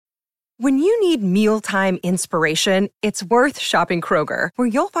When you need mealtime inspiration, it's worth shopping Kroger, where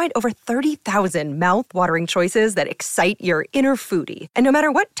you'll find over 30,000 mouth-watering choices that excite your inner foodie. And no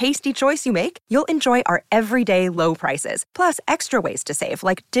matter what tasty choice you make, you'll enjoy our everyday low prices, plus extra ways to save,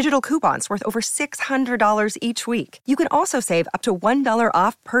 like digital coupons worth over $600 each week. You can also save up to $1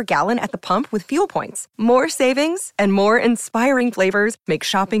 off per gallon at the pump with fuel points. More savings and more inspiring flavors make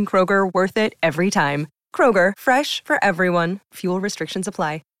shopping Kroger worth it every time. Kroger, fresh for everyone. Fuel restrictions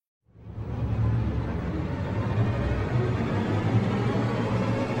apply.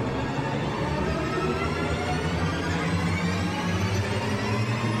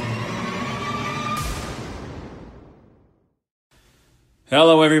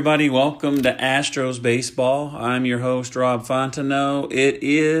 Hello, everybody. Welcome to Astros Baseball. I'm your host, Rob Fontenot. It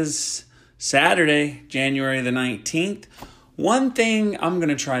is Saturday, January the 19th. One thing I'm going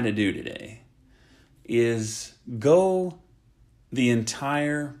to try to do today is go the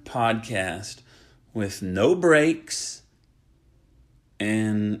entire podcast with no breaks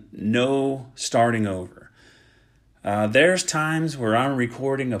and no starting over. There's times where I'm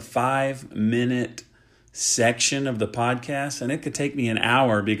recording a 5-minute section of the podcast, and it could take me an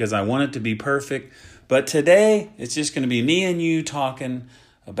hour because I want it to be perfect. But today, it's just going to be me and you talking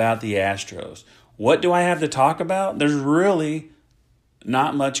about the Astros. What do I have to talk about? There's really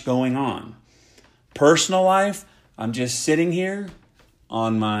not much going on. Personal life, I'm just sitting here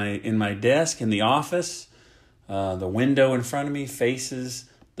in my desk in the office. The window in front of me faces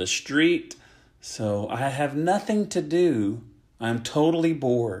the street, so I have nothing to do. I'm totally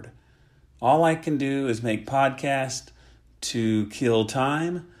bored. All I can do is make podcasts to kill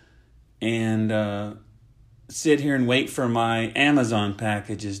time and sit here and wait for my Amazon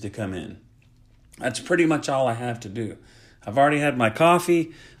packages to come in. That's pretty much all I have to do. I've already had my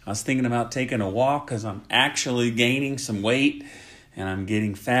coffee. I was thinking about taking a walk because I'm actually gaining some weight and I'm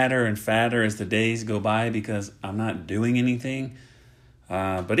getting fatter and fatter as the days go by because I'm not doing anything.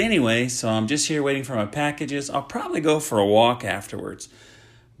 But anyway, so I'm just here waiting for my packages. I'll probably go for a walk afterwards.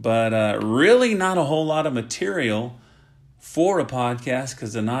 But really not a whole lot of material for a podcast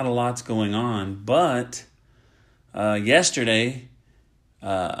because not a lot's going on. But yesterday,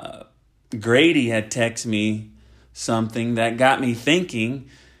 Grady had texted me something that got me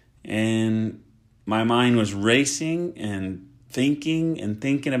thinking, and my mind was racing and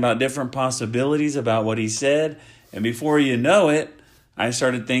thinking about different possibilities about what he said. And before you know it, I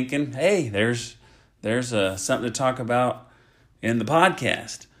started thinking, hey, there's something to talk about in the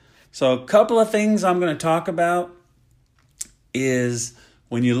podcast. So a couple of things I'm going to talk about is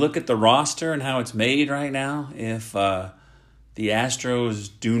when you look at the roster and how it's made right now, if the Astros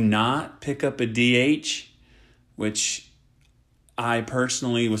do not pick up a DH, which I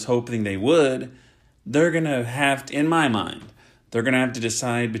personally was hoping they would, they're going to have to, in my mind, they're going to have to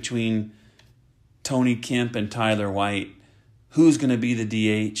decide between Tony Kemp and Tyler White who's going to be the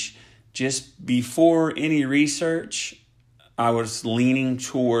DH. Just before any research, I was leaning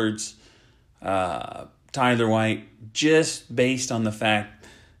towards Tyler White just based on the fact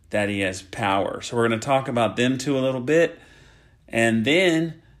that he has power. So we're going to talk about them two a little bit. And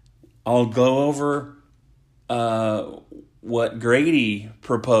then I'll go over what Grady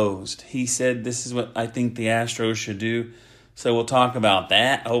proposed. He said this is what I think the Astros should do. So we'll talk about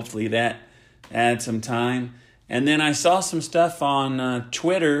that. Hopefully that adds some time. And then I saw some stuff on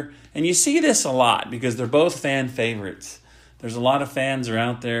Twitter. And you see this a lot because they're both fan favorites. There's a lot of fans are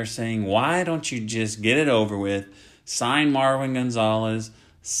out there saying, why don't you just get it over with, sign Marwin Gonzalez,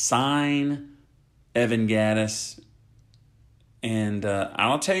 sign Evan Gattis, and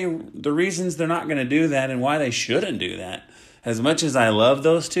I'll tell you the reasons they're not going to do that and why they shouldn't do that. As much as I love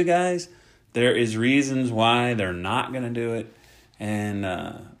those two guys, there is reasons why they're not going to do it, and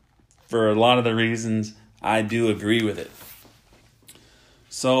for a lot of the reasons, I do agree with it.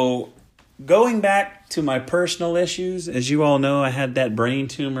 So going back to my personal issues, as you all know, I had that brain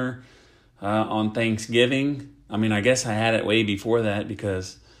tumor on Thanksgiving. I mean, I guess I had it way before that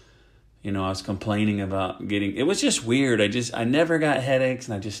because, I was complaining about getting... It was just weird. I never got headaches,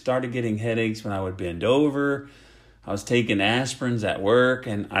 and I just started getting headaches when I would bend over. I was taking aspirins at work,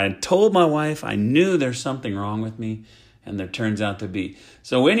 and I told my wife I knew there's something wrong with me, and there turns out to be.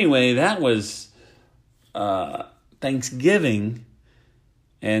 So anyway, that was Thanksgiving,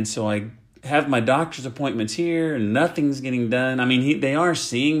 and so I have my doctor's appointments here and nothing's getting done. I mean, they are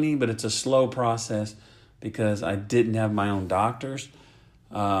seeing me, but it's a slow process because I didn't have my own doctors.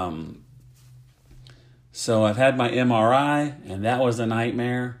 So I've had my MRI, and that was a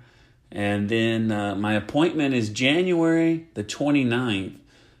nightmare. And then my appointment is January the 29th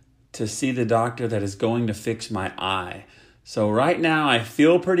to see the doctor that is going to fix my eye. So right now I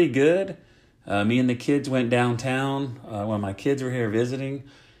feel pretty good. Me and the kids went downtown when my kids were here visiting,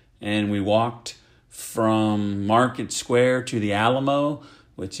 and we walked from Market Square to the Alamo,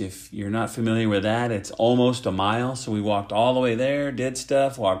 which if you're not familiar with that, it's almost a mile. So we walked all the way there, did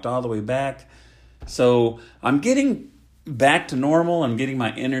stuff, walked all the way back. So I'm getting back to normal. I'm getting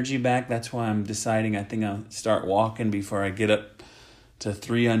my energy back. That's why I'm deciding I think I'll start walking before I get up to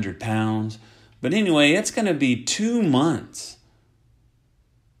 300 pounds. But anyway, it's going to be 2 months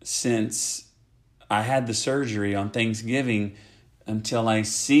since I had the surgery on Thanksgiving until I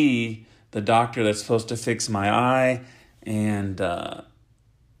see the doctor that's supposed to fix my eye. And that'll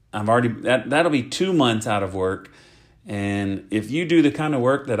be 2 months out of work. And if you do the kind of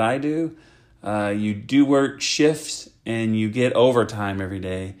work that I do, you do work shifts and you get overtime every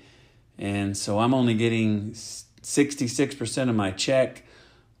day. And so I'm only getting 66% of my check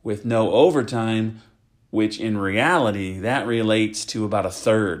with no overtime, which in reality, that relates to about a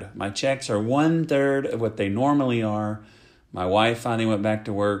third. My checks are 1/3 of what they normally are. My wife finally went back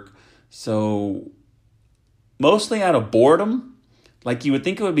to work. So mostly out of boredom. Like you would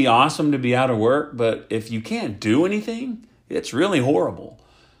think it would be awesome to be out of work, but if you can't do anything, it's really horrible.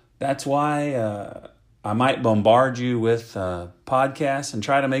 That's why I might bombard you with podcasts and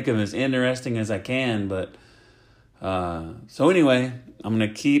try to make them as interesting as I can. But so anyway, I'm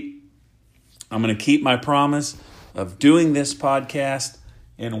gonna keep my promise of doing this podcast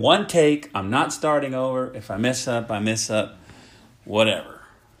in one take. I'm not starting over. If I mess up, I mess up. Whatever.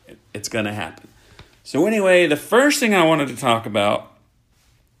 It's gonna happen. So anyway, the first thing I wanted to talk about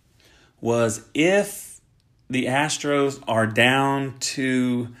was if the Astros are down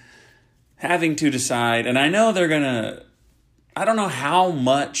to having to decide, and I know I don't know how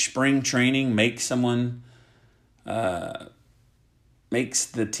much spring training makes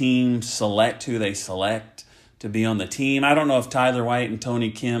the team select who they select to be on the team. I don't know if Tyler White and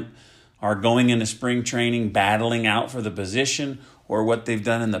Tony Kemp are going into spring training battling out for the position, or what they've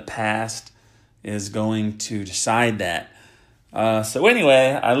done in the past is going to decide that. So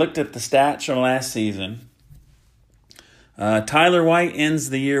anyway, I looked at the stats from last season. Tyler White ends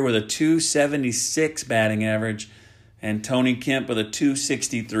the year with a .276 batting average, and Tony Kemp with a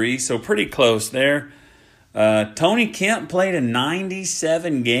 .263, so pretty close there. Tony Kemp played in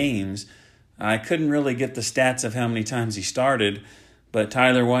 97 games. I couldn't really get the stats of how many times he started, but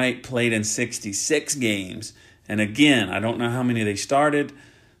Tyler White played in 66 games. And again, I don't know how many they started,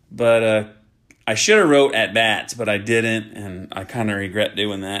 but I should have wrote at bats, but I didn't, and I kind of regret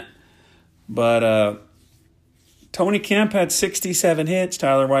doing that. But Tony Kemp had 67 hits,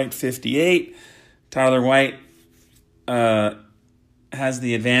 Tyler White 58. Tyler White has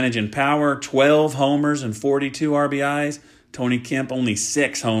the advantage in power, 12 homers and 42 RBIs. Tony Kemp only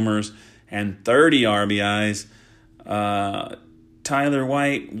 6 homers and 30 RBIs. Tyler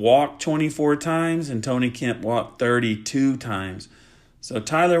White walked 24 times and Tony Kemp walked 32 times. So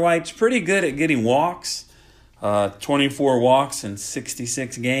Tyler White's pretty good at getting walks, 24 walks in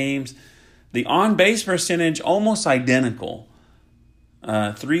 66 games. The on-base percentage almost identical,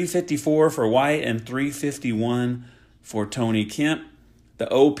 354 for White and 351 for Tony Kemp.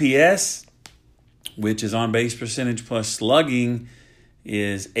 The OPS, which is on-base percentage plus slugging,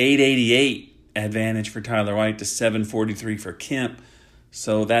 is 888 advantage for Tyler White to 743 for Kemp.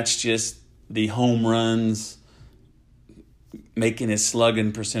 So that's just the home runs making his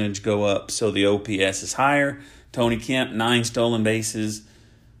slugging percentage go up. So the OPS is higher. Tony Kemp, 9 stolen bases.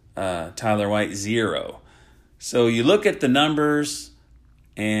 Tyler White, 0. So you look at the numbers,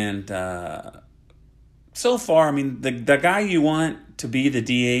 and so far, I mean, the guy you want to be the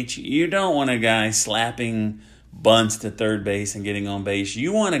DH, you don't want a guy slapping bunts to third base and getting on base.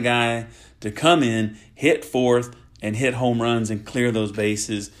 You want a guy to come in, hit fourth, and hit home runs and clear those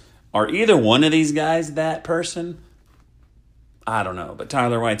bases. Are either one of these guys that person? I don't know, but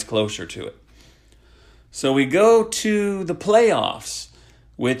Tyler White's closer to it. So we go to the playoffs,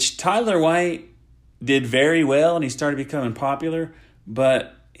 which Tyler White did very well, and he started becoming popular,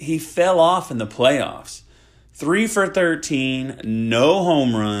 but he fell off in the playoffs. 3 for 13, no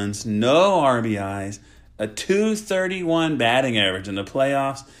home runs, no RBIs, a .231 batting average in the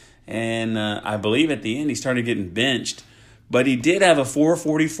playoffs, and I believe at the end he started getting benched. But he did have a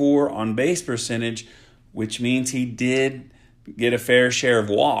 .444 on-base percentage, which means he did get a fair share of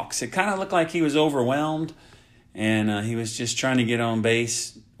walks. It kind of looked like he was overwhelmed, and he was just trying to get on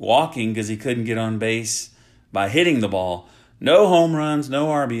base walking because he couldn't get on base by hitting the ball. No home runs, no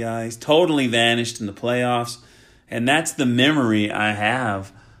RBIs, totally vanished in the playoffs. And that's the memory I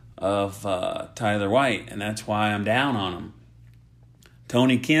have of Tyler White, and that's why I'm down on him.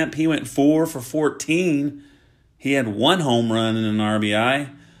 Tony Kemp, he went 4 for 14. He had 1 home run and an RBI,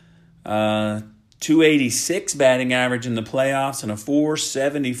 286 batting average in the playoffs, and a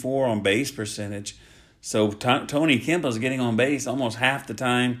 474 on base percentage. So Tony Kemp was getting on base almost half the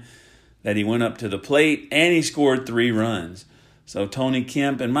time that he went up to the plate, and he scored 3 runs. So Tony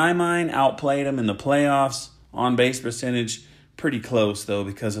Kemp, in my mind, outplayed him in the playoffs. On base percentage, pretty close, though,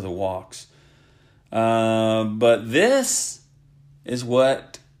 because of the walks. But this is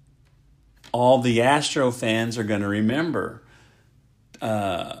what all the Astro fans are going to remember.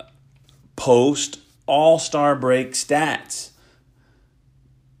 Post All-Star break stats.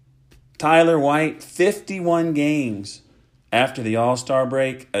 Tyler White, 51 games after the All-Star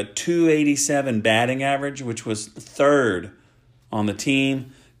break, a 287 batting average, which was third on the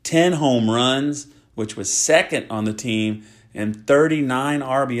team, 10 home runs, which was second on the team, and 39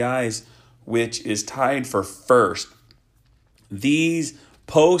 RBIs, which is tied for first. These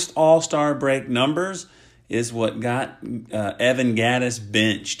post All-Star break numbers is what got Evan Gattis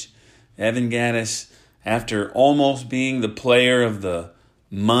benched. Evan Gattis, after almost being the player of the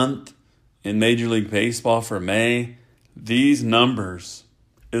month in Major League Baseball for May, these numbers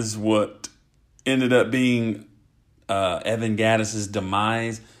is what ended up being Evan Gattis'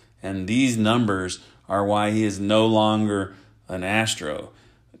 demise, and these numbers are why he is no longer an Astro.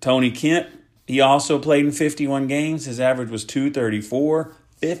 Tony Kemp, he also played in 51 games. His average was 234,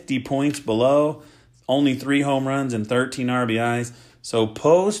 50 points below, only 3 home runs and 13 RBIs. So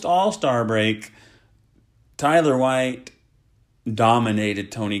post All-Star break, Tyler White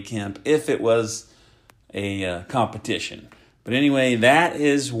dominated Tony Kemp if it was a competition. But anyway, that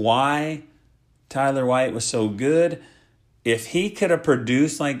is why Tyler White was so good. If he could have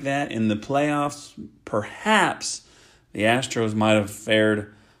produced like that in the playoffs, perhaps the Astros might have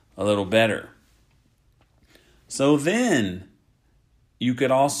fared a little better. So then you could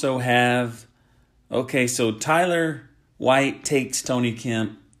also have, so Tyler White takes Tony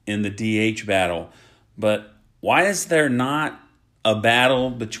Kemp in the DH battle. But why is there not a battle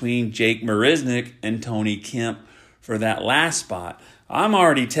between Jake Marisnick and Tony Kemp for that last spot? I'm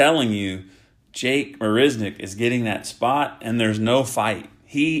already telling you, Jake Marisnick is getting that spot, and there's no fight.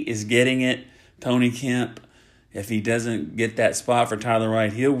 He is getting it. Tony Kemp, if he doesn't get that spot for Tyler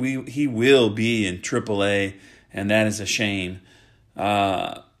White, he will be in AAA, and that is a shame.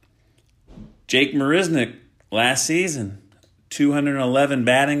 Jake Marisnick, last season, 211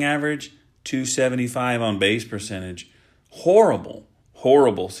 batting average, 275 on base percentage. Horrible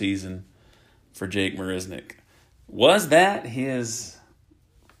season for Jake Marisnick. Was that his...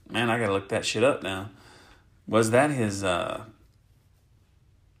 Man, I got to look that shit up now. Was that his... hope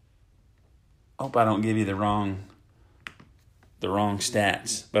I don't give you the wrong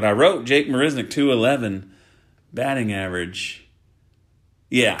stats. But I wrote Jake Marisnick 211 batting average.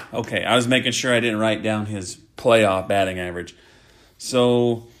 Yeah, okay. I was making sure I didn't write down his playoff batting average.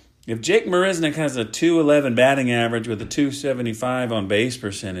 So if Jake Marisnick has a 211 batting average with a 275 on base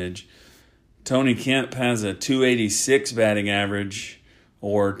percentage, Tony Kemp has a 286 batting average,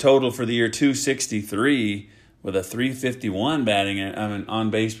 or total for the year 263 with a 351 on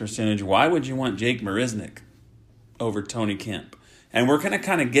base percentage. Why would you want Jake Marisnick over Tony Kemp? And we're going to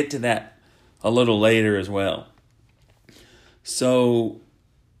kind of get to that a little later as well. So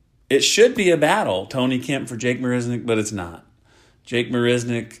it should be a battle, Tony Kemp for Jake Marisnick, but it's not. Jake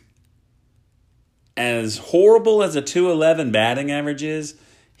Marisnick, as horrible as a 211 batting average is,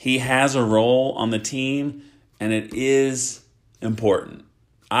 he has a role on the team, and it is important.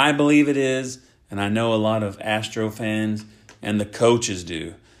 I believe it is, and I know a lot of Astro fans and the coaches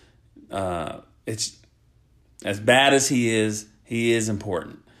do. It's as bad as he is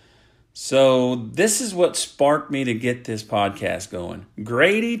important. So this is what sparked me to get this podcast going.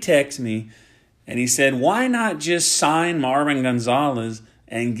 Grady texted me, and he said, why not just sign Marwin Gonzalez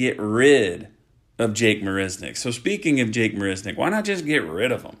and get rid of Jake Marisnick? So speaking of Jake Marisnick, why not just get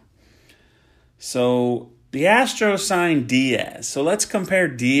rid of him? So the Astros signed Diaz. So let's compare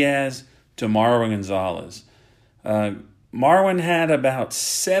Diaz to Marwin Gonzalez. Marwin had about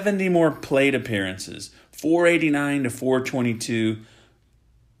 70 more plate appearances, 489 to 422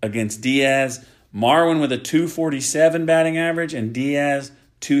 against Diaz. Marwin with a 247 batting average and Diaz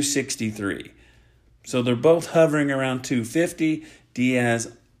 263. So they're both hovering around 250.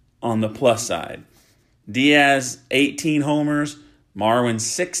 Diaz on the plus side. Diaz 18 homers, Marwin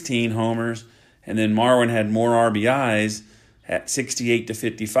 16 homers. And then Marwin had more RBIs at 68 to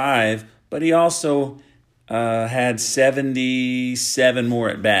 55, but he also had 77 more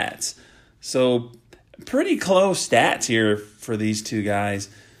at-bats. So pretty close stats here for these two guys.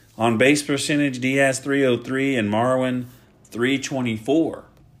 On base percentage, Diaz 303 and Marwin 324.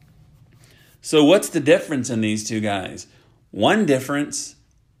 So what's the difference in these two guys? One difference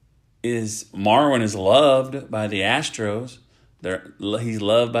is Marwin is loved by the Astros. He's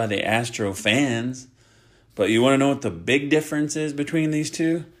loved by the Astro fans. But you want to know what the big difference is between these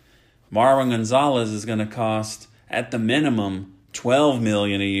two? Marwin Gonzalez is going to cost, at the minimum, $12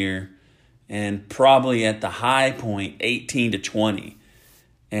 million a year, and probably at the high point, 18 to 20.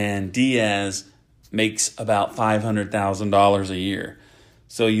 And Diaz makes about $500,000 a year.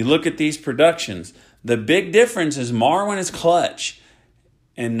 So you look at these productions. The big difference is Marwin is clutch.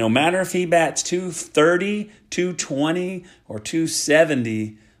 And no matter if he bats 230, 220, or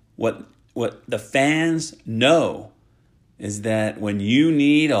 270, what the fans know is that when you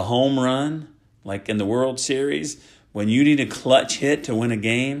need a home run, like in the World Series, when you need a clutch hit to win a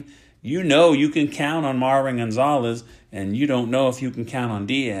game, you know you can count on Marwin Gonzalez, and you don't know if you can count on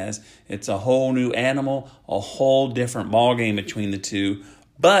Diaz. It's a whole new animal, a whole different ballgame between the two.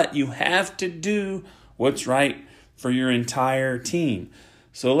 But you have to do what's right for your entire team.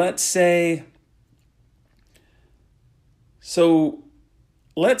 So let's say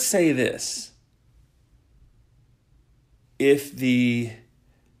this. If the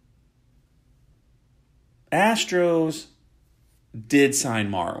Astros did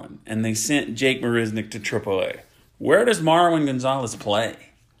sign Marwin and they sent Jake Marisnick to AAA, where does Marwin Gonzalez play?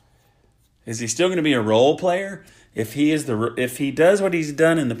 Is he still going to be a role player? If he does what he's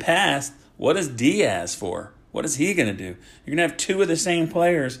done in the past, what is Diaz for? What is he going to do? You're going to have two of the same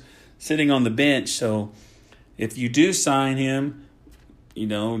players sitting on the bench. So if you do sign him,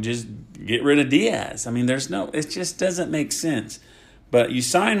 just get rid of Diaz. I mean, it just doesn't make sense. But you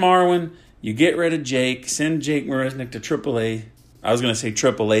sign Marwin, you get rid of Jake, send Jake Marisnick to AAA. I was going to say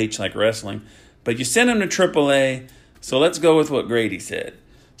Triple H like wrestling, but you send him to AAA. So let's go with what Grady said.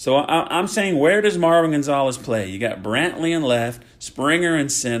 So I'm saying, where does Marwin Gonzalez play? You got Brantley in left, Springer in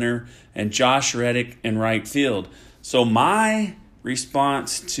center, and Josh Reddick in right field. So my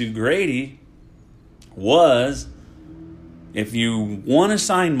response to Grady was, if you want to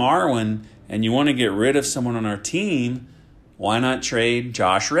sign Marwin and you want to get rid of someone on our team, why not trade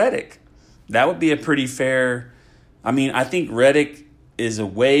Josh Reddick? That would be a pretty fair. I mean, I think Reddick is a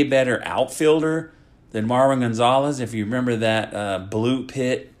way better outfielder than Marwin Gonzalez. If you remember that bloop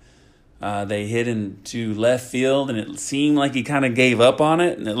hit, they hit into left field, and it seemed like he kind of gave up on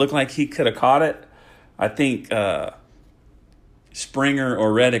it, and it looked like he could have caught it. I think Springer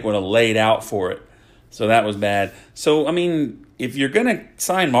or Reddick would have laid out for it. So that was bad. So, I mean, if you're going to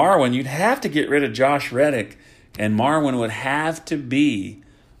sign Marwin, you'd have to get rid of Josh Reddick, and Marwin would have to be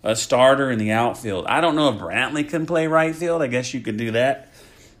a starter in the outfield. I don't know if Brantley can play right field. I guess you could do that.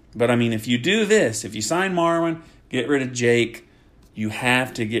 But, I mean, if you do this, if you sign Marwin, get rid of Jake, you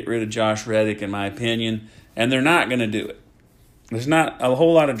have to get rid of Josh Reddick, in my opinion, and they're not going to do it. There's not a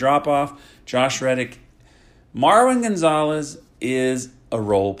whole lot of drop-off. Josh Reddick. Marwin Gonzalez is a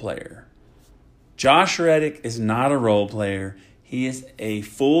role player. Josh Reddick is not a role player. He is a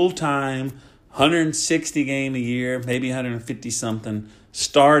full-time, 160 game a year, maybe 150-something,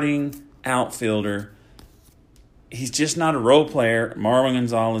 starting outfielder. He's just not a role player. Marwin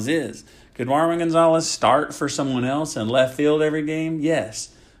Gonzalez is. Could Marwin Gonzalez start for someone else in left field every game?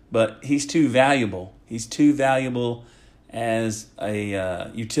 Yes, but he's too valuable. He's too valuable as a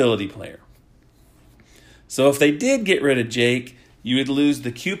utility player. So if they did get rid of Jake, you would lose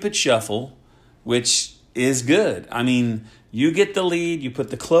the Cupid Shuffle, which is good. I mean, you get the lead, you put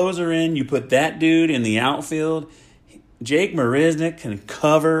the closer in, you put that dude in the outfield. Jake Marisnick can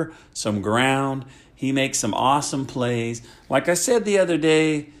cover some ground. He makes some awesome plays. Like I said the other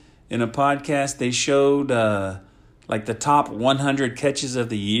day in a podcast, they showed like the top 100 catches of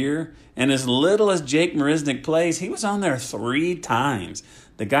the year. And as little as Jake Marisnick plays, he was on there 3 times.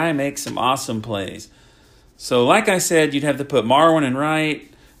 The guy makes some awesome plays. So like I said, you'd have to put Marwin in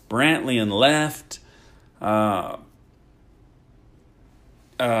right, Brantley in left. Like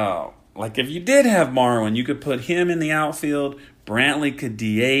if you did have Marwin, you could put him in the outfield. Brantley could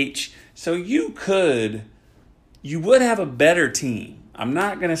DH. So you would have a better team. I'm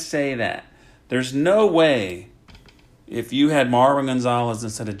not going to say that. There's no way if you had Marwin Gonzalez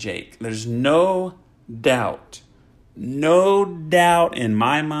instead of Jake. There's no doubt in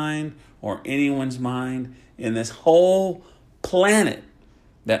my mind or anyone's mind in this whole planet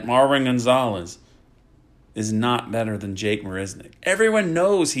that Marwin Gonzalez is not better than Jake Marisnick. Everyone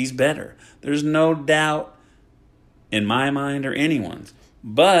knows he's better. There's no doubt in my mind or anyone's.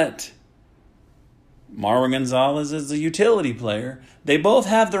 But Marwin Gonzalez is a utility player. They both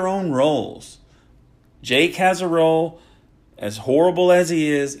have their own roles. Jake has a role. As horrible as he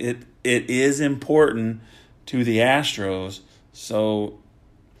is, it is important to the Astros. So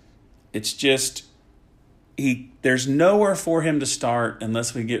It's just there's nowhere for him to start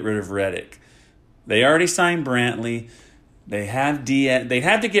unless we get rid of Reddick. They already signed Brantley. They have Diaz. They'd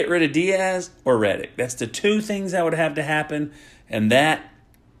have to get rid of Diaz or Reddick. That's the two things that would have to happen, and that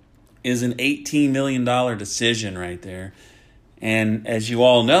is an $18 million decision right there. And as you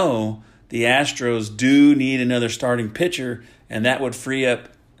all know, the Astros do need another starting pitcher, and that would free up.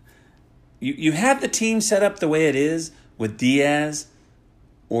 You have the team set up the way it is with Diaz,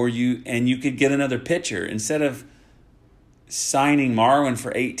 you could get another pitcher instead of signing Marwin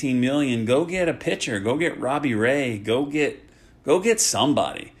for $18 million. Go get a pitcher. Go get Robbie Ray. Go get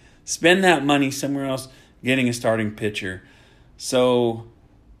somebody. Spend that money somewhere else getting a starting pitcher. So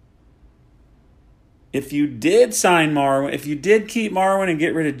if you did sign Marwin, if you did keep Marwin and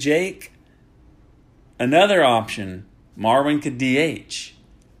get rid of Jake, another option, Marwin could DH.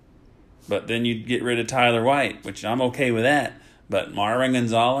 But then you'd get rid of Tyler White, which I'm okay with that. But Marwin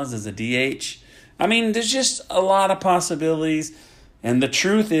Gonzalez as a DH, I mean, there's just a lot of possibilities. And the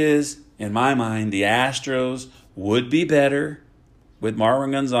truth is, in my mind, the Astros would be better with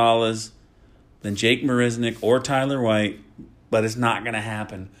Marwin Gonzalez than Jake Marisnick or Tyler White, but it's not going to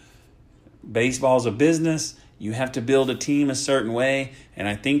happen. Baseball's a business. You have to build a team a certain way, and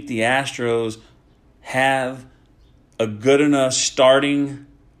I think the Astros have a good enough starting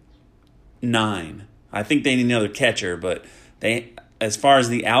 9. I think they need another catcher, but they, as far as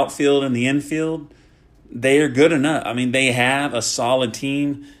the outfield and the infield, they are good enough. I mean, they have a solid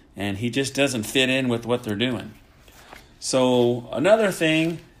team, and he just doesn't fit in with what they're doing. So another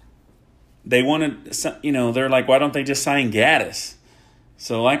thing, they wanted, they're like, why don't they just sign Gaddis?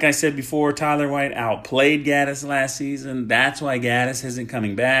 So like I said before, Tyler White outplayed Gaddis last season. That's why Gaddis isn't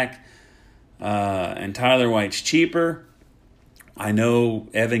coming back. And Tyler White's cheaper. I know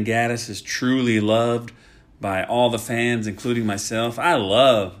Evan Gaddis is truly loved by all the fans, including myself. I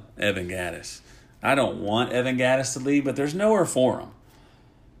love Evan Gaddis. I don't want Evan Gaddis to leave, but there's nowhere for him.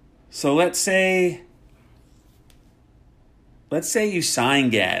 So let's say you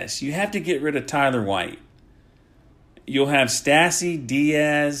sign Gaddis. You have to get rid of Tyler White. You'll have Stassi,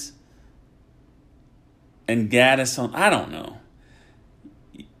 Diaz, and Gaddis on. I don't know.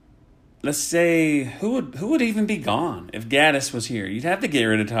 Let's say who would even be gone if Gaddis was here? You'd have to get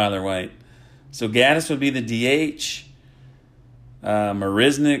rid of Tyler White. So Gaddis would be the DH.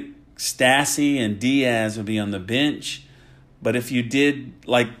 Marisnick, Stassi, and Diaz would be on the bench. But if you did,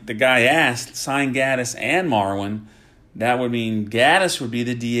 like the guy asked, sign Gaddis and Marwin, that would mean Gaddis would be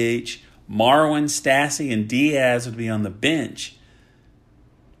the DH. Marwin, Stassi, and Diaz would be on the bench.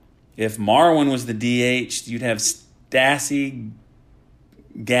 If Marwin was the DH, you'd have Stassi,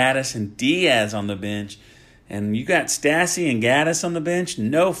 Gaddis, and Diaz on the bench. And you got Stassi and Gaddis on the bench,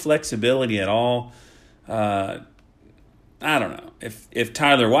 no flexibility at all. I don't know. If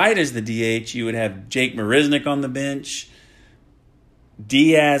Tyler White is the DH, you would have Jake Marisnick on the bench,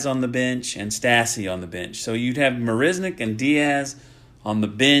 Diaz on the bench, and Stassi on the bench. So you'd have Marisnick and Diaz on the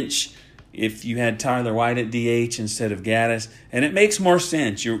bench if you had Tyler White at DH instead of Gaddis. And it makes more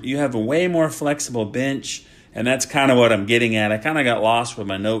sense. You have a way more flexible bench, and that's kind of what I'm getting at. I kind of got lost with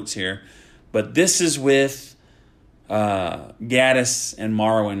my notes here. But this is with Gaddis and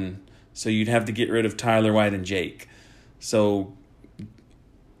Marwin, so you'd have to get rid of Tyler White and Jake. So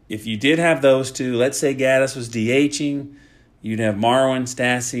if you did have those two, let's say Gaddis was DHing, you'd have Marwin,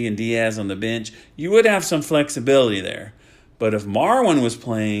 Stassi, and Diaz on the bench. You would have some flexibility there. But if Marwin was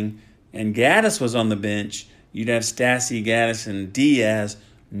playing and Gaddis was on the bench, you'd have Stassi, Gaddis, and Diaz.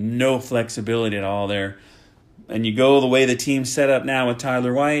 No flexibility at all there. And you go the way the team's set up now with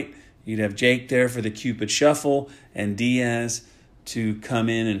Tyler White, you'd have Jake there for the Cupid Shuffle and Diaz to come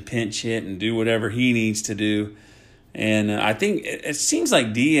in and pinch hit and do whatever he needs to do. And I think it seems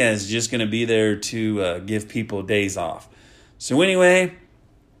like Diaz is just going to be there to give people days off. So anyway,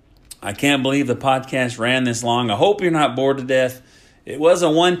 I can't believe the podcast ran this long. I hope you're not bored to death. It was a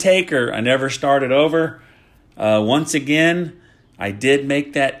one-taker. I never started over. Once again, I did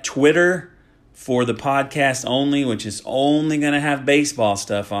make that Twitter for the podcast only, which is only going to have baseball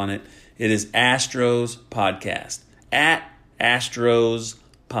stuff on it. It is Astros Podcast. At Astros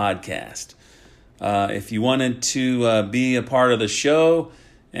Podcast. If you wanted to be a part of the show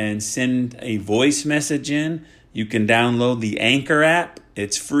and send a voice message in, you can download the Anchor app.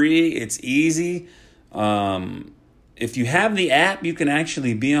 It's free. It's easy. If you have the app, you can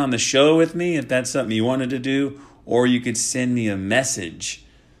actually be on the show with me if that's something you wanted to do, or you could send me a message.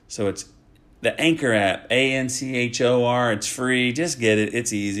 So it's the Anchor app, ANCHOR. It's free. Just get it.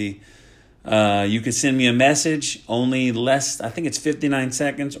 It's easy. You could send me a message, only less, I think it's 59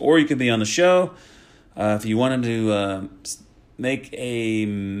 seconds, or you could be on the show. If you wanted to make a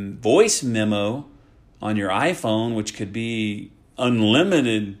voice memo on your iPhone, which could be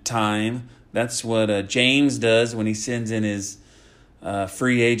unlimited time. That's what James does when he sends in his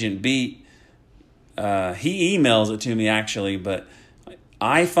free agent beat. He emails it to me, actually, but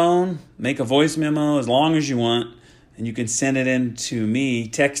iPhone, make a voice memo as long as you want, and you can send it in to me,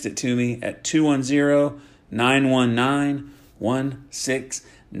 text it to me at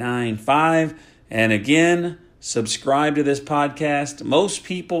 210-919-1695. And again, subscribe to this podcast. Most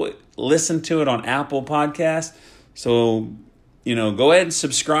people listen to it on Apple Podcasts, so go ahead and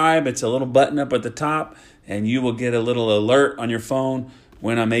subscribe. It's a little button up at the top, and you will get a little alert on your phone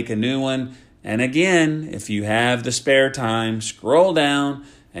when I make a new one. And again, if you have the spare time, scroll down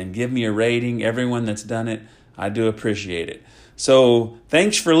and give me a rating. Everyone that's done it, I do appreciate it. So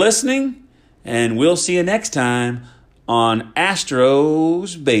thanks for listening, and we'll see you next time on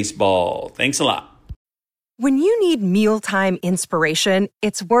Astros Baseball. Thanks a lot. When you need mealtime inspiration,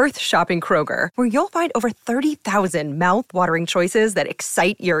 it's worth shopping Kroger, where you'll find over 30,000 mouth-watering choices that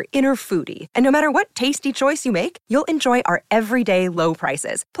excite your inner foodie. And no matter what tasty choice you make, you'll enjoy our everyday low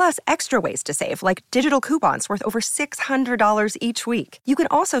prices, plus extra ways to save, like digital coupons worth over $600 each week. You can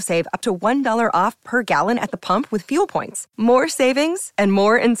also save up to $1 off per gallon at the pump with fuel points. More savings and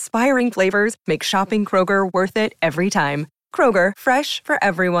more inspiring flavors make shopping Kroger worth it every time. Kroger, fresh for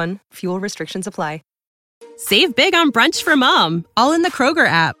everyone. Fuel restrictions apply. Save big on brunch for mom, all in the Kroger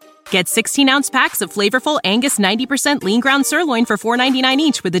app. Get 16-ounce packs of flavorful Angus 90% lean ground sirloin for $4.99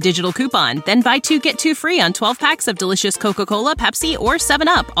 each with a digital coupon. Then buy 2, get 2 free on 12 packs of delicious Coca-Cola, Pepsi, or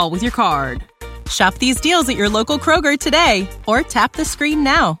 7-Up, all with your card. Shop these deals at your local Kroger today, or tap the screen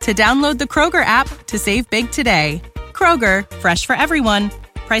now to download the Kroger app to save big today. Kroger, fresh for everyone.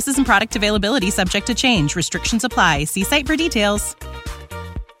 Prices and product availability subject to change. Restrictions apply. See site for details.